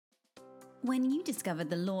When you discovered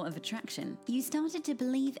the law of attraction, you started to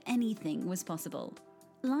believe anything was possible.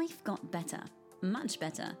 Life got better, much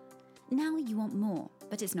better. Now you want more,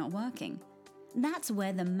 but it's not working. That's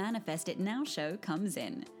where the Manifest It Now show comes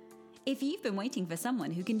in. If you've been waiting for someone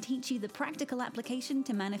who can teach you the practical application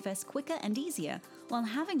to manifest quicker and easier while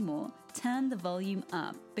having more, turn the volume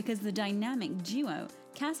up, because the dynamic duo,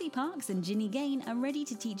 Cassie Parks and Ginny Gain, are ready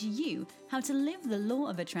to teach you how to live the law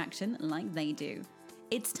of attraction like they do.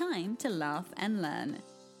 It's time to laugh and learn.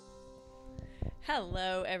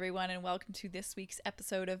 Hello, everyone, and welcome to this week's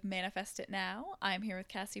episode of Manifest It Now. I'm here with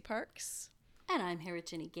Cassie Parks. And I'm here with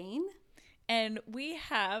Ginny Gain. And we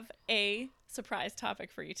have a surprise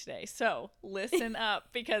topic for you today. So listen up,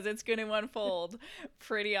 because it's going to unfold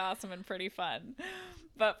pretty awesome and pretty fun.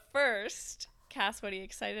 But first, Cass, what are you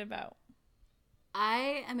excited about?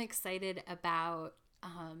 I am excited about,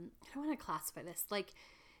 I don't want to classify this, like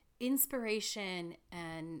inspiration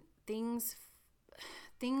and things,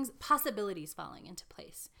 possibilities falling into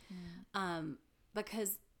place.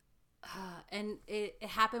 Because, and it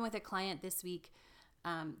happened with a client this week.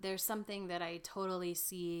 There's something that I totally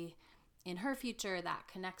see in her future that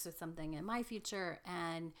connects with something in my future.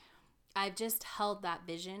 And I've just held that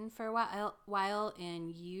vision for a while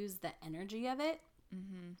and used the energy of it.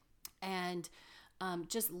 And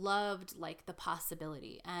just loved like the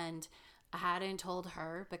possibility. And I hadn't told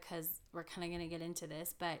her because we're kind of going to get into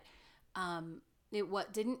this, but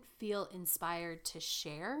it didn't feel inspired to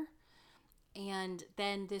share. And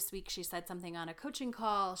then this week she said something on a coaching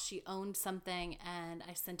call. She owned something, and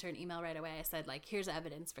I sent her an email right away. I said, like, here's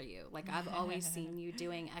evidence for you. Like, I've always seen you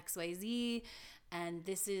doing XYZ, and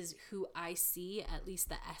this is who I see, at least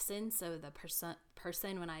the essence of the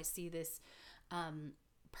person when I see this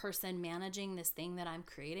person managing this thing that I'm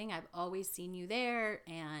creating. I've always seen you there.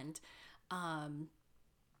 And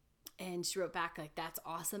she wrote back, like, that's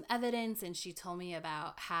awesome evidence. And she told me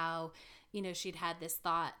about how, you know, she'd had this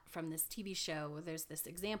thought from this TV show where there's this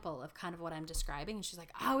example of kind of what I'm describing. And she's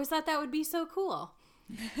like, I always thought that would be so cool.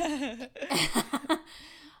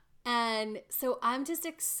 And so I'm just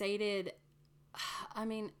excited. I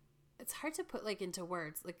mean, it's hard to put like into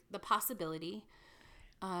words, like the possibility.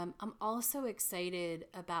 I'm also excited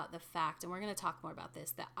about the fact, and we're going to talk more about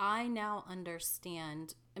this, that I now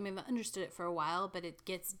understand. I mean, I've understood it for a while, but it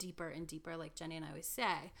gets deeper and deeper, like Jenny and I always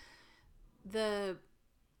say. The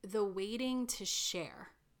waiting to share.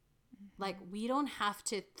 Like, we don't have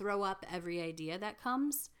to throw up every idea that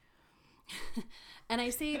comes. And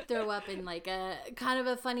I say throw up in like a kind of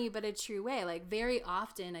a funny but a true way. Like, very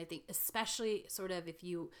often, I think, especially sort of if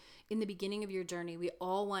you, in the beginning of your journey, we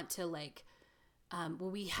all want to like,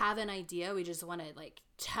 when we have an idea, we just want to like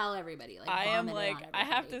tell everybody. Like, I am like, I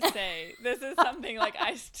have to say, this is something like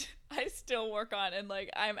I still work on, and like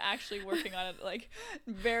I'm actually working on it like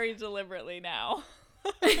very deliberately now.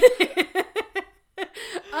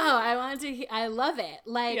 I love it.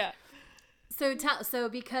 Like, yeah. So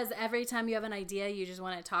because every time you have an idea, you just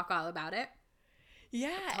want to talk all about it. Yeah.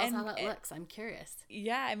 Tell us how that looks. I'm curious.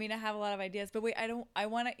 Yeah. I mean, I have a lot of ideas, but wait, I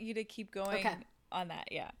want you to keep going on that.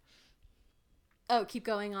 Yeah. Oh, keep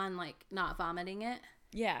going on, like, not vomiting it?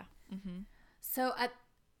 Yeah. So,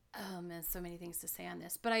 man, so many things to say on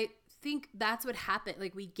this. But I think that's what happened.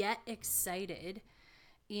 Like, we get excited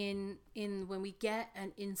in when we get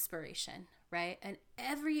an inspiration, right? And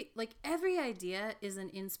every idea is an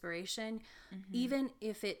inspiration, even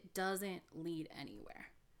if it doesn't lead anywhere.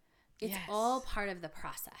 It's all part of the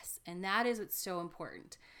process. And that is what's so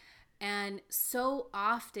important. And so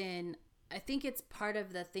often, I think it's part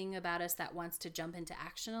of the thing about us that wants to jump into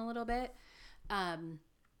action a little bit,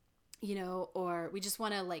 you know, or we just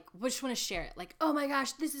want to share it. Like, oh my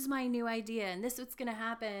gosh, this is my new idea, and this is what's going to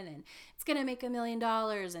happen, and it's going to make $1 million,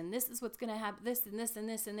 and this is what's going to happen, this and this and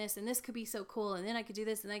this and this, and this could be so cool, and then I could do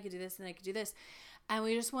this, and I could do this, and I could do this. And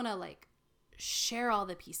we just want to like share all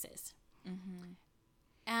the pieces.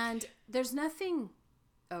 And there's nothing,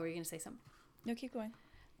 were you going to say something? No, keep going.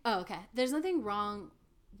 Oh, okay. There's nothing wrong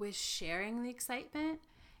with sharing the excitement,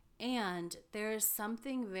 and there's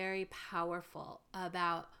something very powerful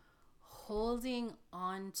about holding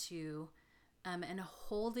on to and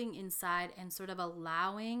holding inside and sort of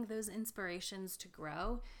allowing those inspirations to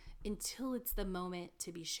grow until it's the moment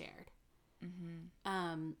to be shared.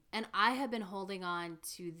 And I have been holding on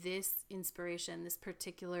to this inspiration, this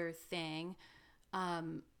particular thing,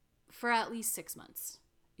 for at least 6 months.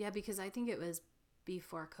 Yeah, because I think it was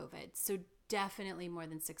before COVID. So definitely more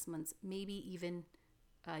than 6 months, maybe even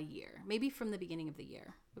a year. Maybe from the beginning of the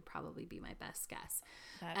year would probably be my best guess.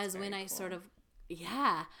 That's as when I sort of,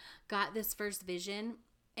 got this first vision.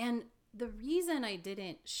 And the reason I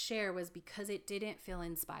didn't share was because it didn't feel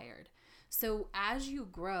inspired. So as you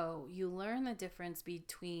grow, you learn the difference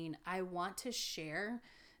between I want to share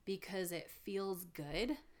because it feels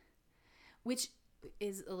good, which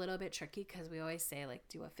is a little bit tricky because we always say like,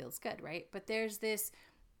 do what feels good, right? But there's this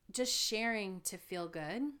just sharing to feel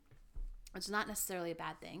good, which is not necessarily a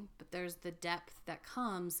bad thing, but there's the depth that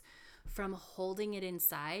comes from holding it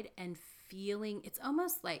inside and feeling. It's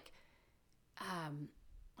almost like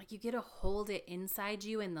you get to hold it inside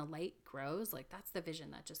you and the light grows. Like that's the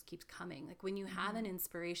vision that just keeps coming. Like when you have an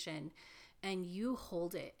inspiration and you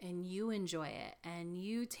hold it and you enjoy it and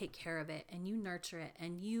you take care of it and you nurture it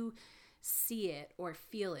and you see it or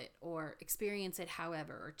feel it or experience it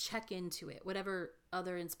however, or check into it, whatever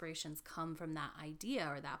other inspirations come from that idea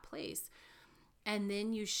or that place. And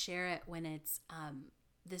then you share it when it's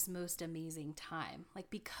this most amazing time. Like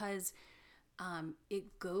because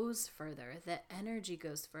it goes further, the energy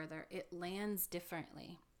goes further, it lands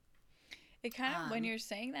differently. It kind of, when you're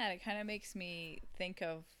saying that, it kind of makes me think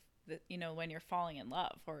of the, when you're falling in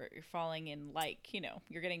love or you're falling in,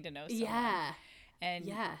 you're getting to know someone. Yeah. And,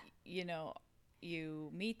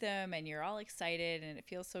 you meet them and you're all excited and it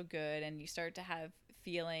feels so good and you start to have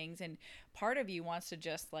feelings and part of you wants to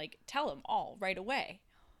just tell them all right away.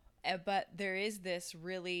 But there is this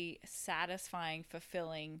really satisfying,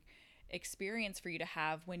 fulfilling experience for you to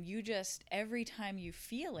have when you just, every time you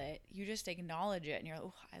feel it, you just acknowledge it and you're like,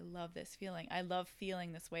 oh, I love this feeling. I love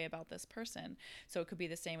feeling this way about this person. So it could be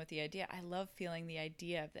the same with the idea. I love feeling the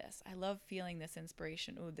idea of this. I love feeling this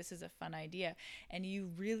inspiration. Oh, this is a fun idea. And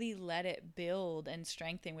you really let it build and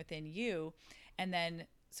strengthen within you. And then,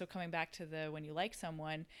 so coming back to when you like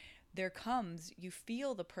someone, you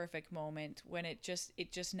feel the perfect moment when it just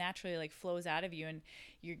naturally flows out of you and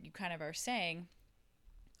you kind of are saying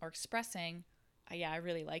or expressing, yeah, I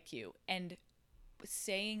really like you. And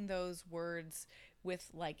saying those words with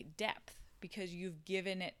depth because you've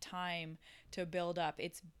given it time to build up.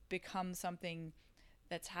 It's become something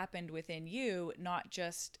that's happened within you, not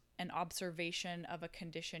just an observation of a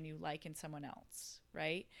condition you like in someone else,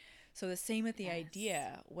 right? So the same with the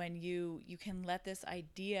idea, when you can let this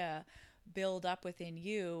idea build up within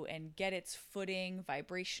you and get its footing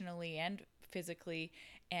vibrationally and physically,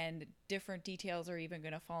 and different details are even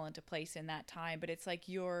going to fall into place in that time. But it's like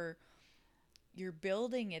you're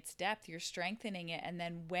building its depth, you're strengthening it, and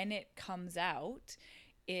then when it comes out,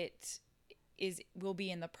 it will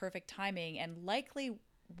be in the perfect timing. And likely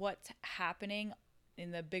what's happening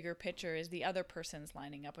in the bigger picture is the other person's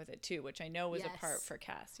lining up with it too, which I know was a part for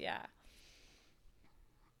Cass. Yeah.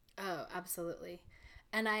 Oh, absolutely.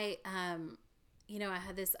 And I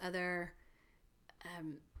had this other,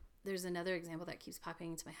 there's another example that keeps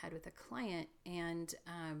popping into my head with a client, and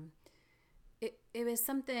it was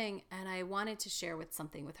something, and I wanted to share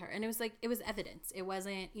something with her, and it was evidence. It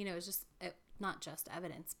wasn't, it was just not just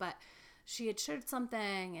evidence, but she had shared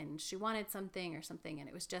something and she wanted something or something, and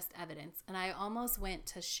it was just evidence. And I almost went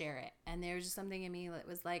to share it, and there was just something in me that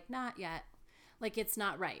was like, not yet. It's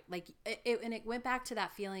not right. And it went back to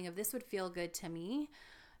that feeling of this would feel good to me,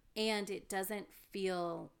 and it doesn't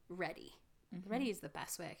feel ready. Mm-hmm. Ready is the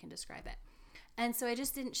best way I can describe it. And so I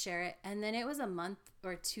just didn't share it. And then it was a month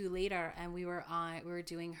or two later, and we were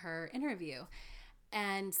doing her interview,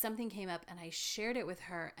 and something came up, and I shared it with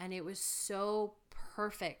her, and it was so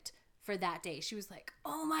perfect for that day. She was like,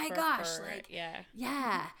 oh my gosh,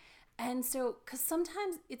 yeah. And so, because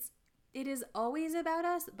sometimes it is always about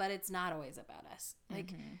us, but it's not always about us.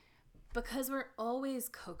 Because we're always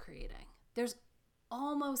co-creating. There's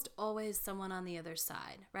almost always someone on the other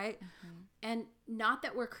side, right? Mm-hmm. And not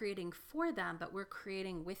that we're creating for them, but we're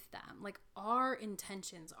creating with them. Our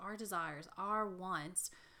intentions, our desires, our wants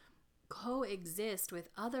coexist with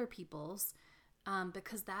other people's,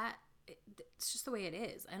 because it's just the way it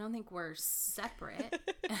is. I don't think we're separate.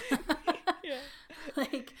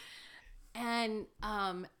 And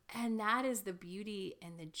that is the beauty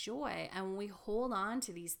and the joy. And when we hold on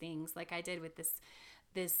to these things, like I did with this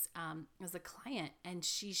was a client, and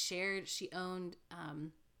she owned,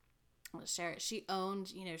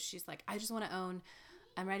 she's like, I just want to own,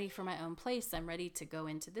 I'm ready for my own place. I'm ready to go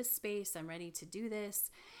into this space. I'm ready to do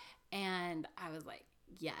this. And I was like,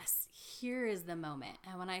 yes, here is the moment.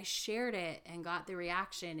 And when I shared it and got the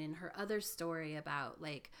reaction in her other story about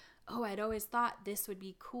oh, I'd always thought this would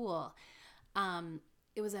be cool.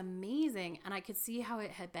 It was amazing. And I could see how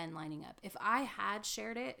it had been lining up. If I had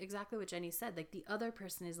shared it, exactly what Jenny said, the other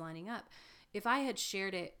person is lining up. If I had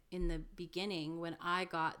shared it in the beginning when I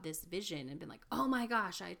got this vision and been like, oh my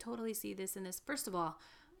gosh, I totally see this and this. First of all,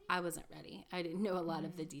 I wasn't ready. I didn't know a lot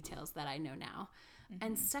of the details that I know now. Mm-hmm.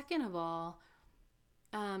 And second of all,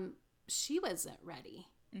 she wasn't ready.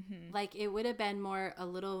 Like it would have been more a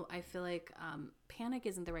little, I feel like panic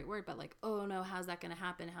isn't the right word, but like, oh no, how's that going to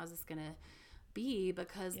happen? How's this going to be?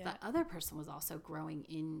 Because the other person was also growing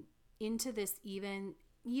into this, even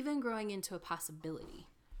growing into a possibility.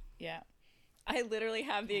 Yeah. I literally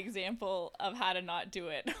have the example of how to not do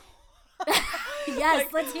it. Yes,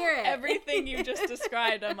 like, let's hear it. Everything you just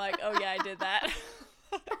described, I'm like, oh yeah, I did that.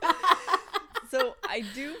 So I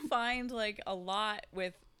do find like a lot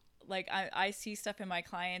with, like, I see stuff in my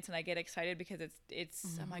clients and I get excited because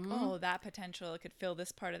it's I'm like, oh, that potential, it could fill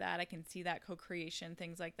this part of that. I can see that co-creation,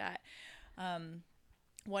 things like that.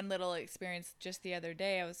 One little experience just the other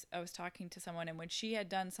day, I was talking to someone, and when she had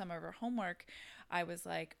done some of her homework, I was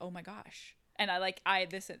like, oh my gosh. And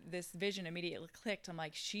this vision immediately clicked. I'm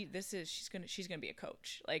like, she's gonna be a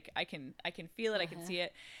coach. Like I can feel it, I can see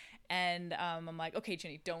it. And I'm like, okay,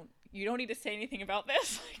 Jenny, you don't need to say anything about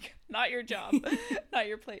this. Like, not your job, not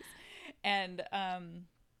your place. And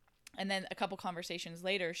then a couple conversations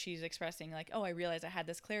later, she's expressing like, oh, I realized I had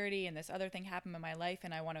this clarity and this other thing happened in my life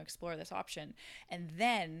and I want to explore this option. And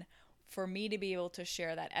then for me to be able to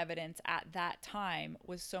share that evidence at that time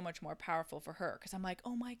was so much more powerful for her. Because I'm like,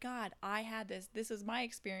 oh my God, I had this is my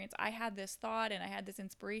experience. I had this thought and I had this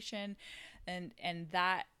inspiration, and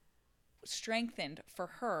that strengthened for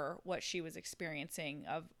her what she was experiencing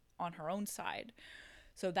on her own side.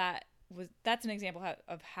 So that's an example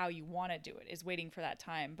of how you want to do it, is waiting for that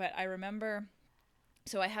time. But I remember,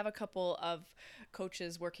 so I have a couple of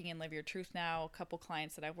coaches working in Live Your Truth now, a couple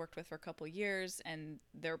clients that I've worked with for a couple of years, and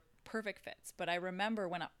they're perfect fits. But I remember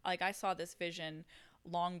when I saw this vision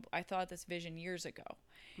years ago.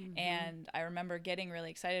 And I remember getting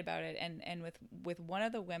really excited about it. And with one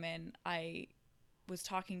of the women I was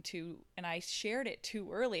talking to, and I shared it too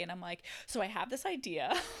early, and I'm like, so I have this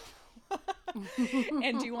idea.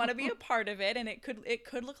 And do you want to be a part of it? And it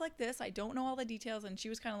could look like this. I don't know all the details. And she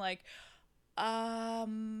was kind of like,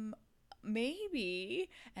 maybe.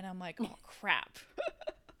 And I'm like, oh crap.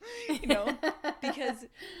 Because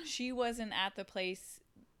she wasn't at the place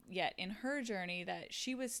yet in her journey that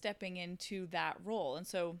she was stepping into that role. And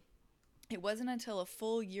so it wasn't until a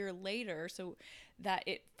full year later so that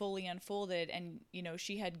it fully unfolded, and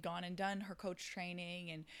she had gone and done her coach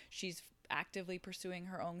training, and she's actively pursuing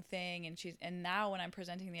her own thing, and now when I'm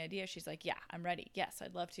presenting the idea, she's like, yeah, I'm ready. Yes,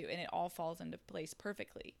 I'd love to. And it all falls into place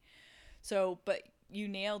perfectly. So, but you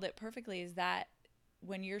nailed it perfectly, is that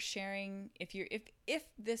when you're sharing, if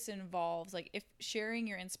this involves, like, if sharing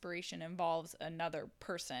your inspiration involves another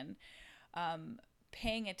person,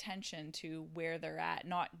 paying attention to where they're at,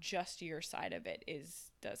 not just your side of it,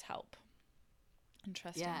 does help. And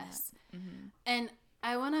trusting that. And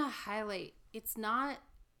I want to highlight, it's not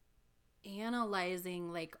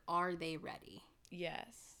analyzing like, are they ready?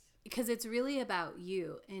 Yes. Because it's really about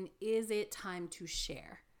you, and is it time to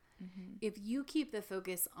share? If you keep the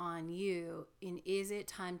focus on you, and is it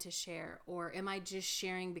time to share, or am I just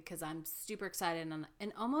sharing because I'm super excited?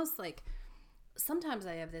 And almost like, sometimes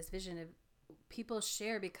I have this vision of people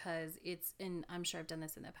share because it's, and I'm sure I've done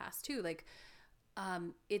this in the past too, like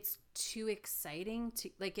it's too exciting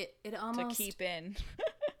to, like, it almost to keep in.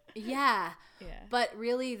 Yeah. But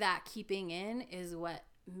really that keeping in is what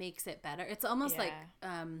makes it better. It's almost like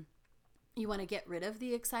you want to get rid of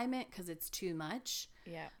the excitement because it's too much.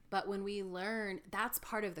 Yeah. But when we learn, that's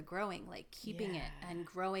part of the growing, like keeping it and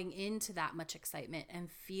growing into that much excitement and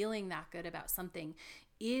feeling that good about something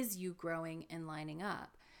is you growing and lining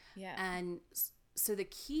up. Yeah. And so the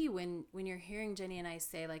key when you're hearing Jenny and I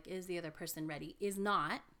say, like, is the other person ready, is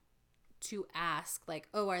not to ask, like,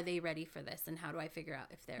 oh, are they ready for this? And how do I figure out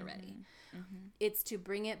if they're ready? It's to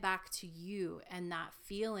bring it back to you and that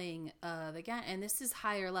feeling of, again, and this is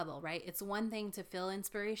higher level, right? It's one thing to feel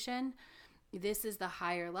inspiration. This is the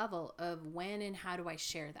higher level of when and how do I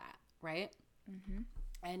share that, right?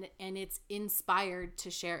 And it's inspired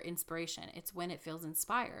to share inspiration. It's when it feels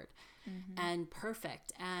inspired and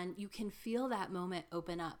perfect. And you can feel that moment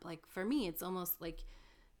open up. Like, for me, it's almost like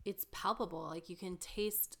it's palpable. Like, you can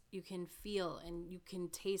taste, you can feel, and you can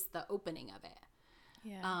taste the opening of it.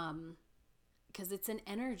 Yeah. Because it's an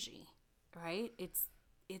energy, right?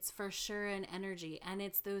 It's for sure an energy. And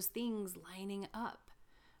it's those things lining up,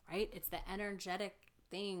 right? It's the energetic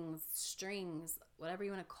things, strings, whatever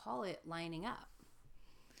you want to call it, lining up.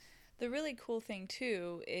 The really cool thing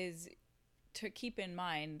too is to keep in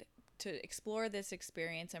mind to explore this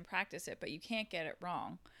experience and practice it, but you can't get it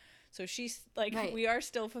wrong. So she's like, right. We are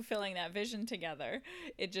still fulfilling that vision together.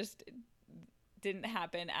 It just didn't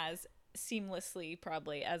happen as seamlessly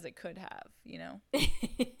probably as it could have, you know?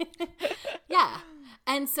 Yeah.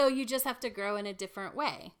 And so you just have to grow in a different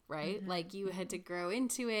way, right? Like, you had to grow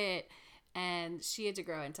into it. and she had to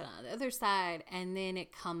grow into the other side, and then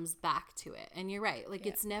it comes back to it. And you're right, like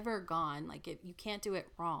it's never gone. Like you can't do it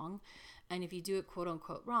wrong, and if you do it quote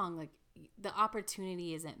unquote wrong, like the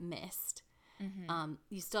opportunity isn't missed.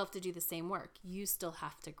 You still have to do the same work. You still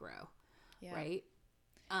have to grow, right?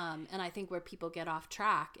 And I think where people get off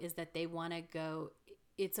track is that they want to go.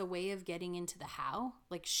 It's a way of getting into the how.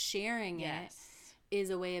 Like sharing it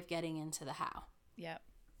is a way of getting into the how. Yep.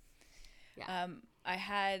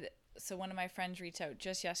 Yeah. So one of my friends reached out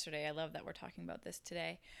just yesterday. I love that we're talking about this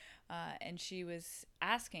today. And she was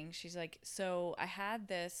asking, she's like, so I had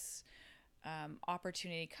this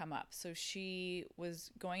opportunity come up. So she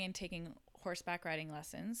was going and taking horseback riding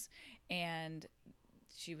lessons, and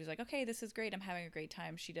she was like, okay, this is great. I'm having a great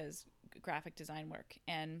time. She does graphic design work.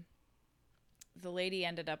 And the lady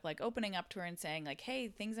ended up like opening up to her and saying like, hey,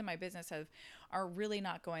 things in my business are really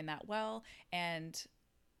not going that well. And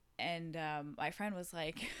my friend was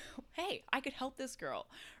like, hey, I could help this girl,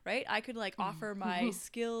 right? I could like offer my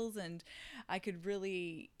skills, and I could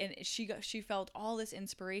really, and she felt all this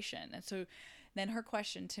inspiration. And so then her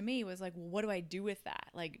question to me was like, well, what do I do with that?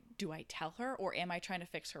 Like, do I tell her, or am I trying to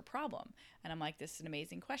fix her problem? And I'm like, this is an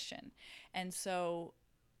amazing question. And so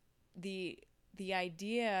the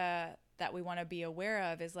idea that we want to be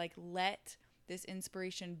aware of is like, let this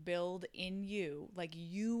inspiration build in you, like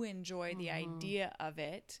you enjoy the idea of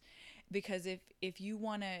it, because if you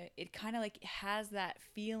want to, it kind of like has that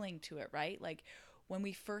feeling to it, right? Like when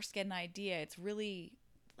we first get an idea, it's really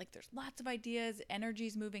like there's lots of ideas,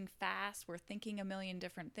 energy's moving fast, we're thinking a million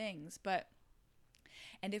different things,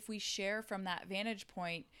 and if we share from that vantage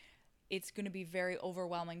point, it's going to be very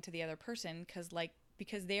overwhelming to the other person,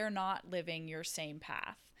 because they are not living your same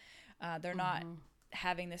path. They're not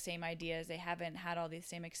having the same ideas. They haven't had all these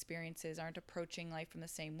same experiences, aren't approaching life from the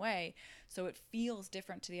same way. So it feels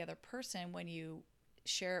different to the other person when you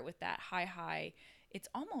share it with that high. It's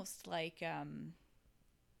almost like,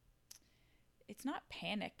 it's not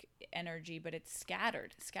panic energy, but it's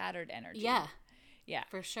scattered energy. Yeah. Yeah.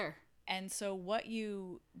 For sure. And so what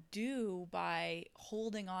you do by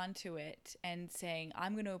holding on to it and saying,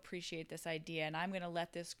 I'm going to appreciate this idea and I'm going to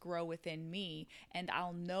let this grow within me, and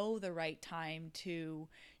I'll know the right time to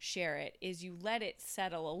share it, is you let it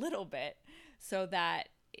settle a little bit so that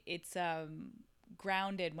it's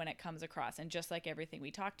grounded when it comes across. And just like everything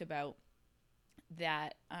we talked about,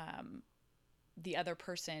 that the other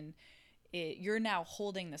person, you're now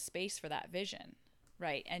holding the space for that vision.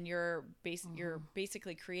 Right. And you're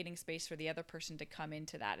basically creating space for the other person to come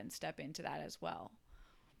into that and step into that as well.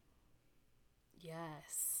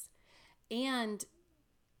 Yes. And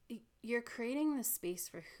you're creating the space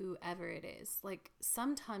for whoever it is. Like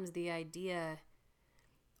sometimes the idea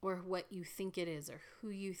or what you think it is or who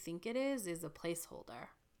you think it is a placeholder.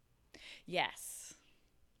 Yes.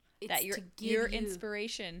 It's that your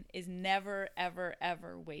inspiration is never, ever,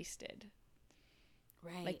 ever wasted.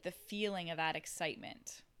 Right. Like the feeling of that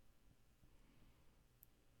excitement.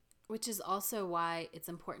 Which is also why it's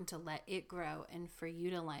important to let it grow and for you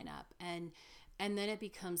to line up. And then it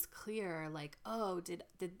becomes clear, like, oh,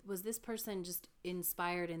 was this person just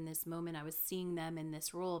inspired in this moment? I was seeing them in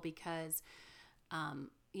this role because,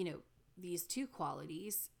 these two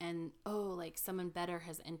qualities, and, oh, like someone better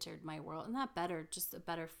has entered my world. And not better, just a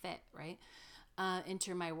better fit, right?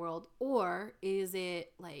 Enter my world. Or is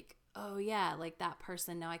it like, oh yeah, like that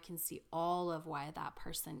person, now I can see all of why that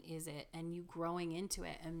person is it, and you growing into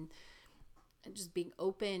it and just being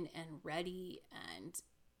open and ready and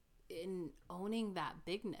in owning that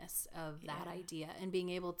bigness of that idea, and being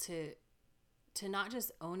able to not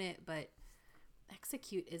just own it, but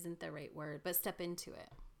execute isn't the right word, but step into it.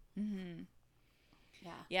 Mm-hmm.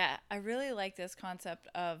 Yeah. Yeah. I really like this concept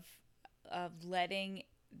of letting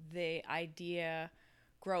the idea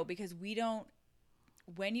grow, because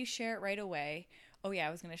when you share it right away, oh yeah,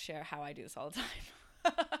 I was going to share how I do this all the time.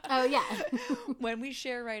 Oh yeah. When we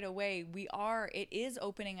share right away, it is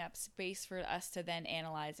opening up space for us to then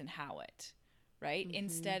analyze and how it, right? Mm-hmm.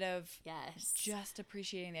 Instead of just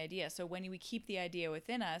appreciating the idea. So when we keep the idea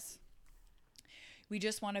within us, we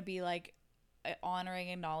just want to be like honoring,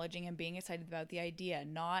 acknowledging, and being excited about the idea.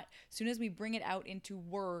 Not as soon as we bring it out into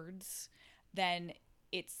words, then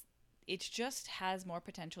it just has more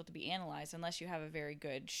potential to be analyzed, unless you have a very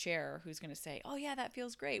good sharer who's going to say, oh yeah, that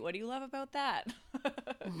feels great. What do you love about that?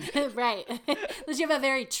 Right. Unless you have a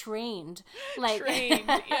very trained,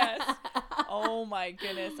 yes. Oh my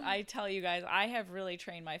goodness. I tell you guys, I have really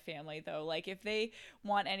trained my family though. Like if they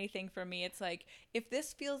want anything from me, it's like, if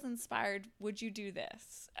this feels inspired, would you do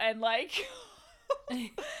this? And like,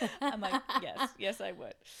 I'm like, yes, I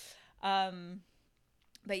would.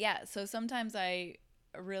 But yeah, so sometimes I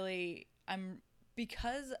really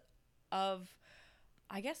because of,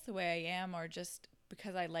 I guess, the way I am, or just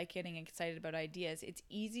because I like getting excited about ideas, it's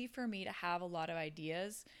easy for me to have a lot of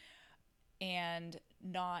ideas and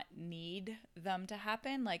not need them to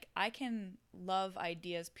happen. Like, I can love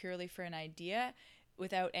ideas purely for an idea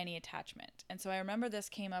without any attachment. And so I remember this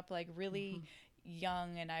came up like really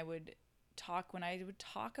young, and when I would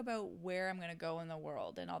talk about where I'm going to go in the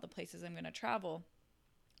world and all the places I'm going to travel,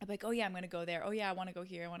 I'm like, oh yeah, I'm going to go there. Oh yeah, I want to go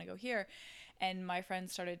here. I want to go here. And my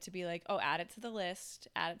friends started to be like, oh, add it to the list.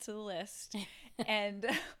 and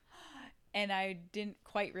I didn't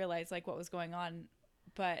quite realize like what was going on,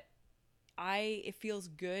 but it feels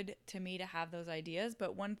good to me to have those ideas.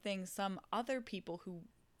 But one thing, some other people who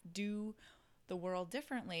do the world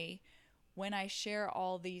differently, when I share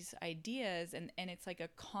all these ideas and it's like a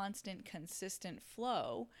constant, consistent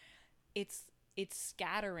flow, it's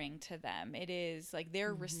scattering to them. It is like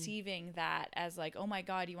they're receiving that as like, oh my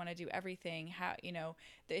God, you want to do everything. How,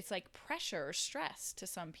 it's like pressure or stress to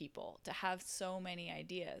some people to have so many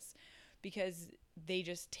ideas because they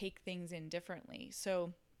just take things in differently.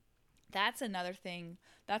 So that's another thing.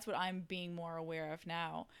 That's what I'm being more aware of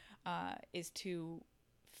now, is to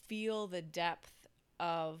feel the depth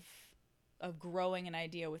of growing an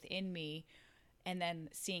idea within me and then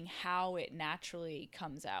seeing how it naturally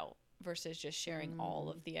comes out versus just sharing all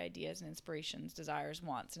of the ideas and inspirations, desires,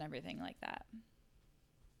 wants, and everything like that.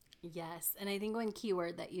 Yes. And I think one key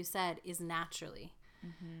word that you said is naturally,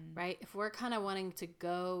 right? If we're kind of wanting to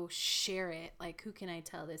go share it, like, who can I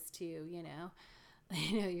tell this to,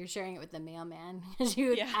 you're sharing it with the mailman because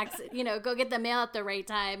you go get the mail at the right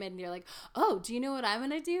time and you're like, oh, do you know what I'm going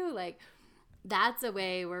to do? Like, that's a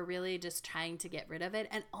way we're really just trying to get rid of it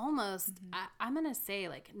and almost, I'm going to say,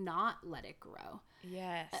 like, not let it grow.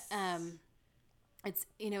 Yes. It's,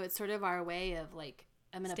 it's sort of our way of like,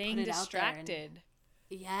 I'm going to put it distracted. Out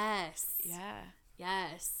there. Yes. Yeah.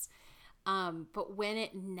 Yes. But when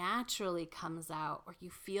it naturally comes out or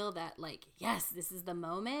you feel that like, yes, this is the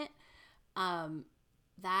moment,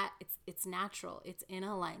 that it's natural. It's in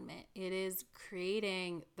alignment. It is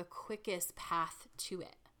creating the quickest path to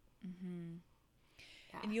it.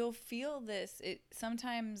 Yeah. And you'll feel this.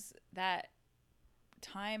 Sometimes that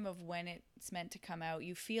time of when it's meant to come out,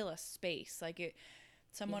 you feel a space. Like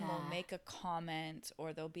someone will make a comment,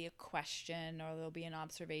 or there'll be a question, or there'll be an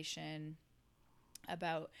observation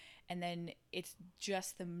about, and then it's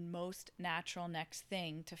just the most natural next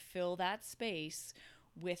thing to fill that space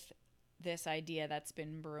with this idea that's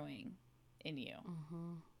been brewing in you.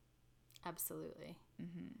 Absolutely.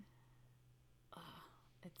 Oh,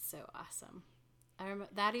 it's so awesome. I remember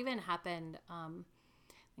that even happened. I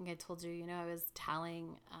think I told you, I was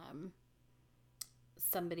telling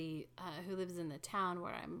somebody who lives in the town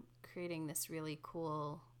where I'm creating I have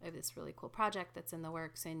this really cool project that's in the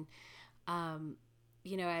works. And,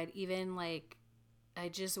 I'd even I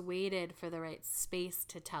just waited for the right space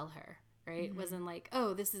to tell her, right? It wasn't like,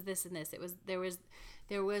 oh, this is this and this. There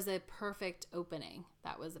was a perfect opening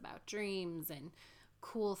that was about dreams and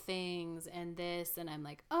cool things and this. And I'm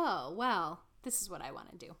like, oh, well, this is what I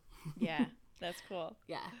want to do. Yeah, that's cool.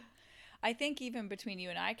 Yeah. I think even between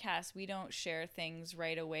you and I, Cass, we don't share things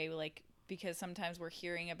right away, like, because sometimes we're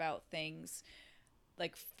hearing about things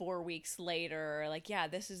like 4 weeks later, like, yeah,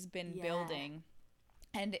 this has been building.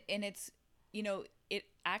 And it's, it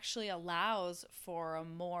actually allows for a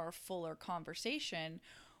more fuller conversation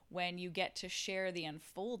when you get to share the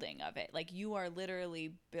unfolding of it. Like, you are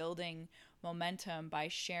literally building momentum by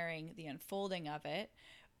sharing the unfolding of it,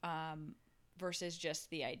 versus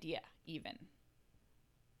just the idea even.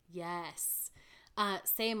 Yes.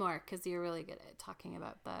 Say more, because you're really good at talking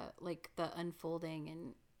about the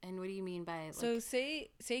unfolding and what do you mean by so say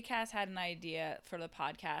Cass had an idea for the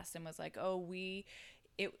podcast and was like, oh,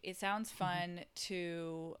 it sounds fun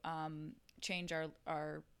to change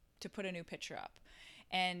our to put a new picture up,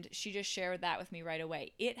 and she just shared that with me right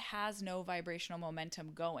away. It has no vibrational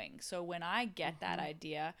momentum going, so when I get that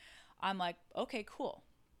idea, I'm like, okay, cool.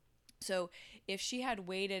 So if she had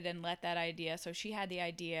waited and let that idea, so she had the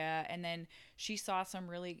idea and then she saw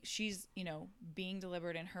she's, being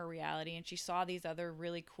deliberate in her reality, and she saw these other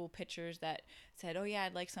really cool pictures that said, oh yeah,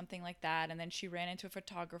 I'd like something like that. And then she ran into a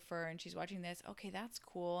photographer and she's watching this. Okay, that's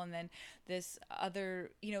cool. And then this other,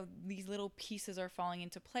 these little pieces are falling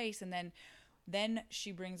into place. And then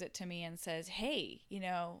she brings it to me and says, hey,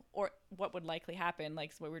 or what would likely happen,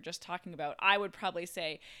 like what we were just talking about, I would probably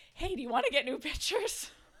say, hey, do you want to get new pictures?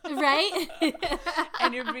 Right?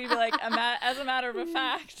 And you'd be like, as a matter of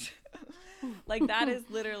fact, like, that is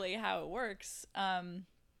literally how it works. And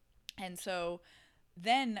so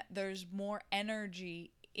then there's more energy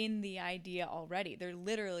in the idea already. They're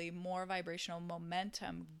literally more vibrational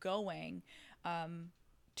momentum going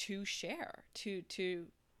to share, to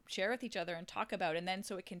share with each other and talk about, and then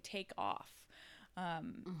so it can take off.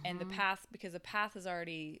 And the path, because the path is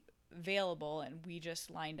already available and we just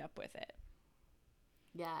lined up with it.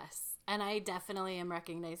 Yes. And I definitely am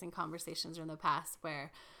recognizing conversations from the past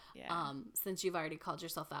where, since you've already called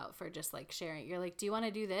yourself out for just like sharing, you're like, do you want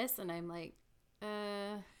to do this? And I'm like,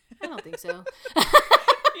 I don't think so.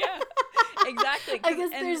 Yeah, exactly. I guess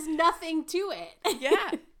there's nothing to it.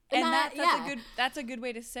 Yeah. And that's a good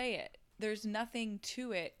way to say it. There's nothing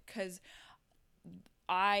to it, because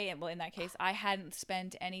in that case, I hadn't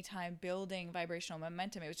spent any time building vibrational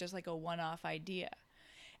momentum. It was just like a one-off idea.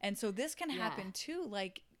 And so this can happen too,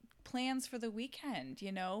 like plans for the weekend,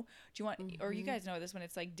 you know, do you want, or you guys know this when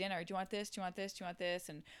it's like dinner, do you want this? Do you want this? Do you want this?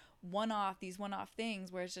 And these one-off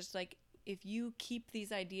things where it's just like, if you keep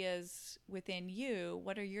these ideas within you,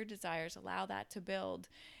 what are your desires? Allow that to build.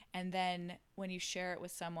 And then when you share it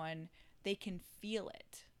with someone, they can feel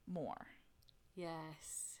it more.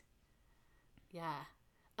 Yes. Yeah.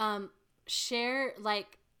 Share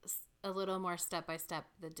like a little more step by step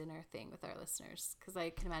the dinner thing with our listeners, because I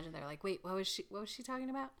can imagine they're like, wait, what was she talking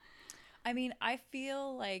about? I mean, I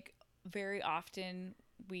feel like very often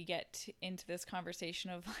we get into this conversation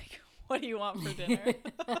of like, what do you want for dinner?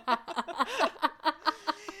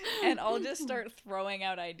 And I'll just start throwing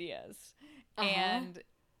out ideas, and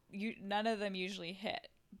none of them usually hit.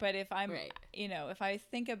 But if I'm, if I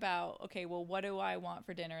think about, okay, well, what do I want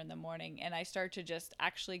for dinner in the morning? And I start to just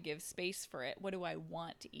actually give space for it. What do I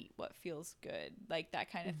want to eat? What feels good? Like that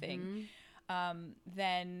kind of thing.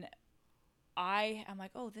 Then I'm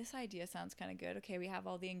like, oh, this idea sounds kind of good. Okay, we have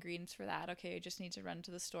all the ingredients for that. Okay, I just need to run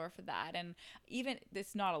to the store for that. And even,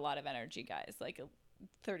 it's not a lot of energy, guys, like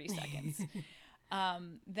 30 seconds.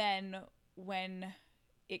 Then when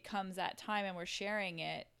it comes that time and we're sharing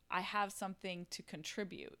it, I have something to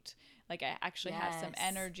contribute. Like I actually have some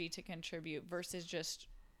energy to contribute versus just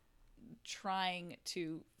trying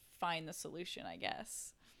to find the solution, I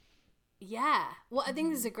guess. Yeah. Well, I think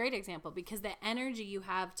this is a great example, because the energy you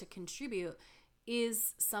have to contribute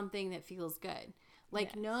is something that feels good.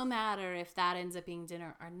 Like no matter if that ends up being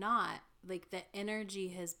dinner or not, like the energy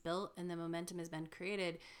has built and the momentum has been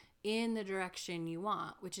created in the direction you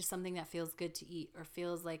want, which is something that feels good to eat or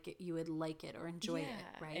feels like you would like it or enjoy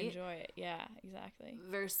it, right? Enjoy it. Yeah, exactly.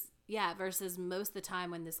 Versus most of the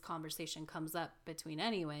time when this conversation comes up between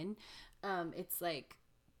anyone, it's like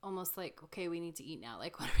almost like, okay, we need to eat now.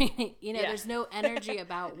 Like, what do we need? There's no energy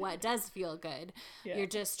about what does feel good. Yeah. You're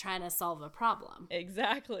just trying to solve a problem.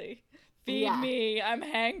 Exactly. Feed me. I'm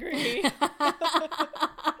hangry.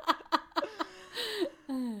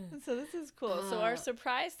 So this is cool. So our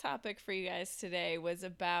surprise topic for you guys today was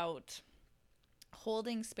about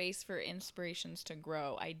holding space for inspirations to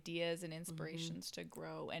grow, ideas and inspirations to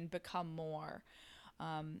grow and become more,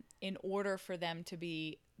 in order for them to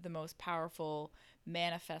be the most powerful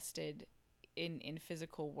manifested in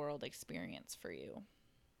physical world experience for you.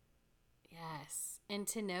 Yes. And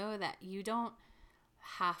to know that you don't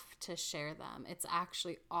have to share them. It's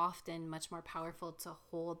actually often much more powerful to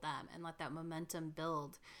hold them and let that momentum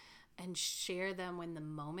build and share them when the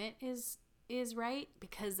moment is right.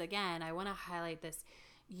 Because again, I want to highlight this.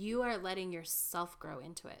 You are letting yourself grow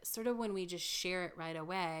into it. Sort of when we just share it right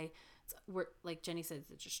away, we're like Jenny said,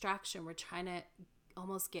 it's a distraction. We're trying to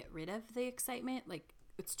almost get rid of the excitement. Like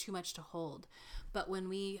it's too much to hold. But when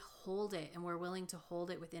we hold it and we're willing to hold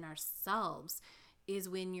it within ourselves, is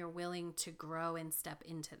when you're willing to grow and step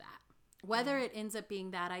into that. Whether it ends up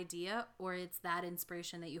being that idea or it's that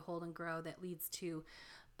inspiration that you hold and grow that leads to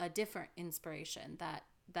a different inspiration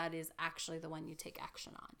that is actually the one you take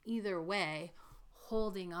action on. Either way,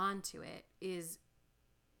 holding on to it is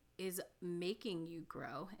making you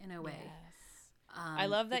grow in a way. Yes. I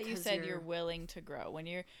love that you said you're willing to grow.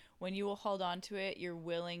 When you will hold on to it, you're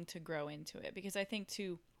willing to grow into it. Because I think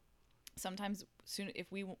too, sometimes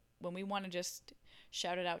when we want to just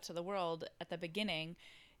shout it out to the world at the beginning,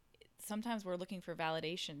 sometimes we're looking for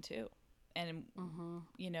validation too. And,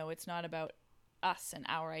 it's not about us and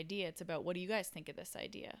our idea. It's about, what do you guys think of this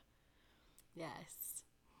idea? Yes.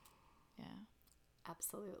 Yeah.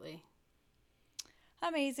 Absolutely.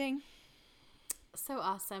 Amazing. So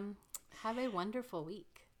awesome. Have a wonderful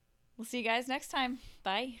week. We'll see you guys next time.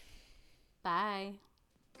 Bye. Bye.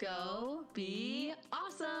 Go be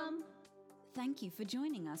awesome. Thank you for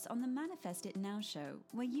joining us on the Manifest It Now show,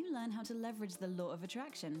 where you learn how to leverage the law of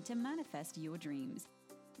attraction to manifest your dreams.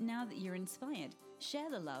 Now that you're inspired, share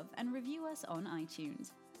the love and review us on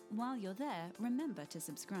iTunes. While you're there, remember to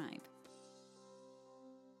subscribe.